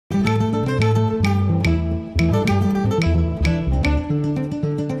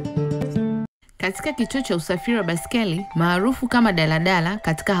Katika kituo cha usafiri wa baskeli maarufu kama daladala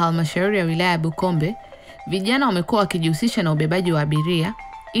katika halmashauri ya wilaya ya Bukombe, vijana wamekuwa wakijihusisha na ubebaji wa abiria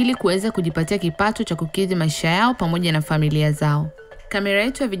ili kuweza kujipatia kipato cha kukidhi maisha yao pamoja na familia zao. Kamera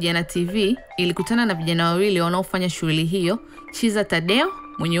yetu ya Vijana TV ilikutana na vijana wawili wanaofanya shughuli hiyo, Chiza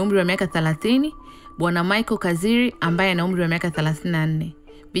mwenye umri wa miaka 30, Bwana Michael Kaziri ambaye ana umri wa miaka 34.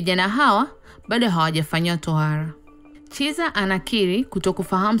 Vijana hawa bado hawajafanywa tohara. Chiza anakiri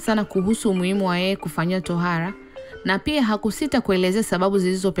kutokufahamu sana kuhusu umuhimu wa yeye kufanywa tohara, na pia hakusita kuelezea sababu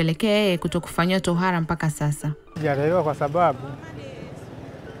zilizopelekea yeye kutokufanywa tohara mpaka sasa. Sijaliwa kwa sababu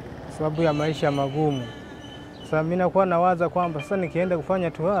ya maisha magumu. Sasa mimi nakuwa nawaza kwamba sasa nikienda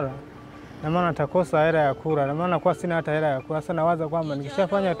kufanya tohara na maana nitakosa hela ya kula, na maana kwa sina hata hela ya kula. Sasa nawaza kwamba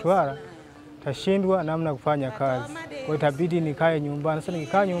nikishafanya tohara tashindwa namna kufanya kazi. Kwa itabidi nikae nyumbani. Sasa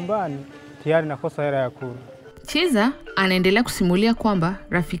nikikaa nyumbani tayari nakosa hela ya kula. Chiza anaendelea kusimulia kwamba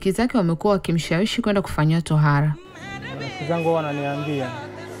rafiki zake wamekuwa wakimshawishi kwenda kufanya tohara. Rafiki zangu wananiambia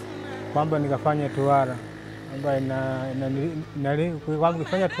kwamba nikafanye tohara, kwamba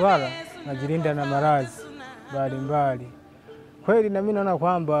nikifanya tohara najilinda na maradhi mbalimbali. Kweli na mimi naona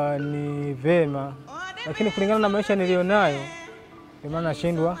kwamba ni vema, lakini kulingana na maisha nilionayo ndio maana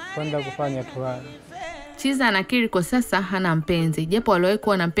nashindwa kwenda kufanya tohara. Chiza anakiri kwa sasa hana mpenzi, japo aliwahi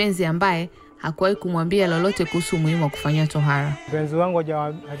kuwa na mpenzi ambaye hakuwahi kumwambia lolote kuhusu umuhimu wa kufanya tohara. Mpenzi wangu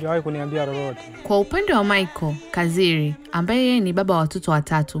hajawahi kuniambia lolote. Kwa upande wa Michael Kaziri, ambaye yeye ni baba wa watoto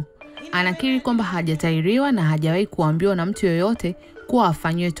 3, anakiri kwamba hajatahiriwa na hajawahi kuambiwa na mtu yoyote kuwa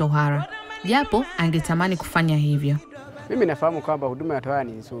afanywe tohara, japo angetamani kufanya hivyo. Mimi nafahamu kwamba huduma ya tohara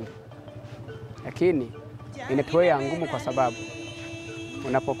ni nzuri, lakini inatoa ngumu kwa sababu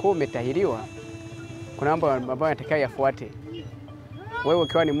unapokuwa umetahiriwa kuna mambo ambayo yanatakiwa yafuate. Wewe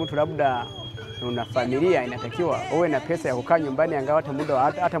ukiwa ni mtu labda una familia, inatakiwa uwe na pesa ya kukaa nyumbani angalau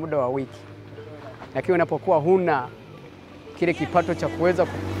hata muda wa wiki. Lakini unapokuwa huna kile kipato cha kuweza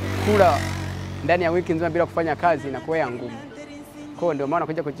kula ndani ya wiki nzima bila kufanya kazi, inakuwa ngumu. Kwa hiyo ndio maana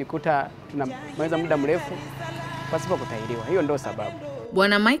kuja kujikuta tunamaliza muda mrefu pasipo kutahiriwa. Hiyo ndio sababu.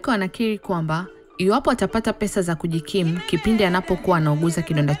 Bwana Michael anakiri kwamba iwapo atapata pesa za kujikimu kipindi anapokuwa anauguza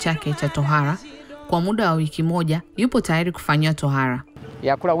kidonda chake cha tohara kwa muda wa wiki moja, yupo tayari kufanywa tohara.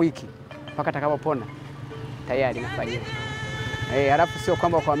 Ya kula wiki mpaka atakapopona tayari nafanywa. Halafu sio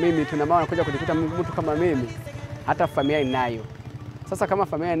kwamba kwa mimi tuna maana kuja kujikuta mtu kama mimi hata familia inayo. Sasa kama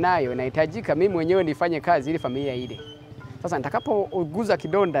familia inayo inahitajika mimi mwenyewe nifanye kazi ili familia ile. Sasa nitakapouguza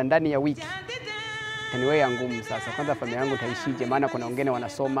kidonda ndani ya wiki niwe ngumu sasa. Kwanza familia yangu taishije? Maana kuna wengine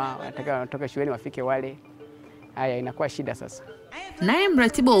wanasoma, wanatoka shuleni wafike wale. Haya inakuwa shida sasa. Naye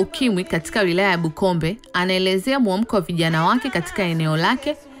mratibu wa ukimwi katika wilaya ya Bukombe anaelezea muamko wa vijana wake katika eneo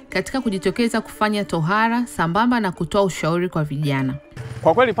lake katika kujitokeza kufanya tohara sambamba na kutoa ushauri kwa vijana.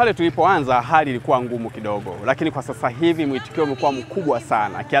 Kwa kweli pale tulipoanza hali ilikuwa ngumu kidogo, lakini kwa sasa hivi mwitikio umekuwa mkubwa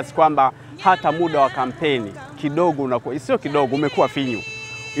sana kiasi kwamba hata muda wa kampeni kidogo unakuwa sio kidogo, umekuwa finyu.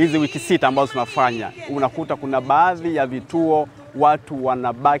 Hizi wiki 6 ambazo tunafanya unakuta kuna baadhi ya vituo watu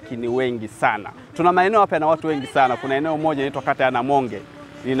wanabaki ni wengi sana. Tuna maeneo hapa na watu wengi sana. Kuna eneo moja inaitwa kata ya Namonge,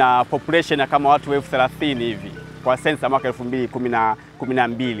 ina population ya kama watu 30,000 hivi kwa sensa mwaka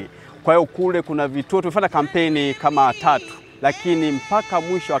 2012. Kwa hiyo kule kuna vituo tumefanya kampeni kama 3, lakini mpaka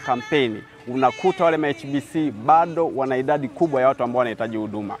mwisho wa kampeni unakuta wale MHBC bado wana idadi kubwa ya watu ambao wanahitaji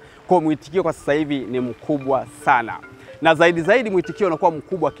huduma. Kwa hiyo mwitikio kwa sasa hivi ni mkubwa sana. Na zaidi mwitikio unakuwa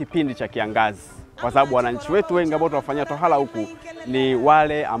mkubwa kipindi cha kiangazi, kwa sababu wananchi wetu wengi ambao tunafanyia tohara huku ni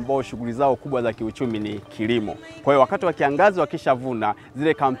wale ambao shughuli zao kubwa za kiuchumi ni kilimo. Kwa hiyo wakati wa kiangazi wakishavuna,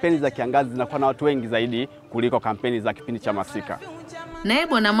 zile kampeni za kiangazi zinakuwa na watu wengi zaidi kuliko kampeni za kipindi cha masika. Naye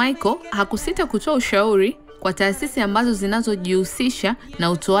Bwana Michael hakusita kutoa ushauri kwa taasisi ambazo zinazojihusisha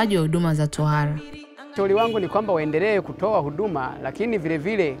na utoaji wa huduma za tohara. Ushauri wangu ni kwamba waendelee kutoa huduma, lakini vile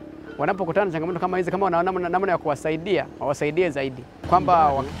vile wanapokutana na changamoto kama hizi, kama wanaona namna ya kuwasaidia, wawasaidie zaidi.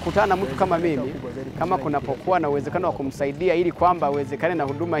 Kwamba wakutana na mtu kama mimi, kama kunapokuwa na uwezekano wa kumsaidia ili kwamba uwezekane na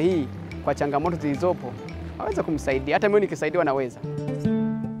huduma hii kwa changamoto zilizopo, waweza kumsaidia. Hata mimi nikisaidiwa naweza.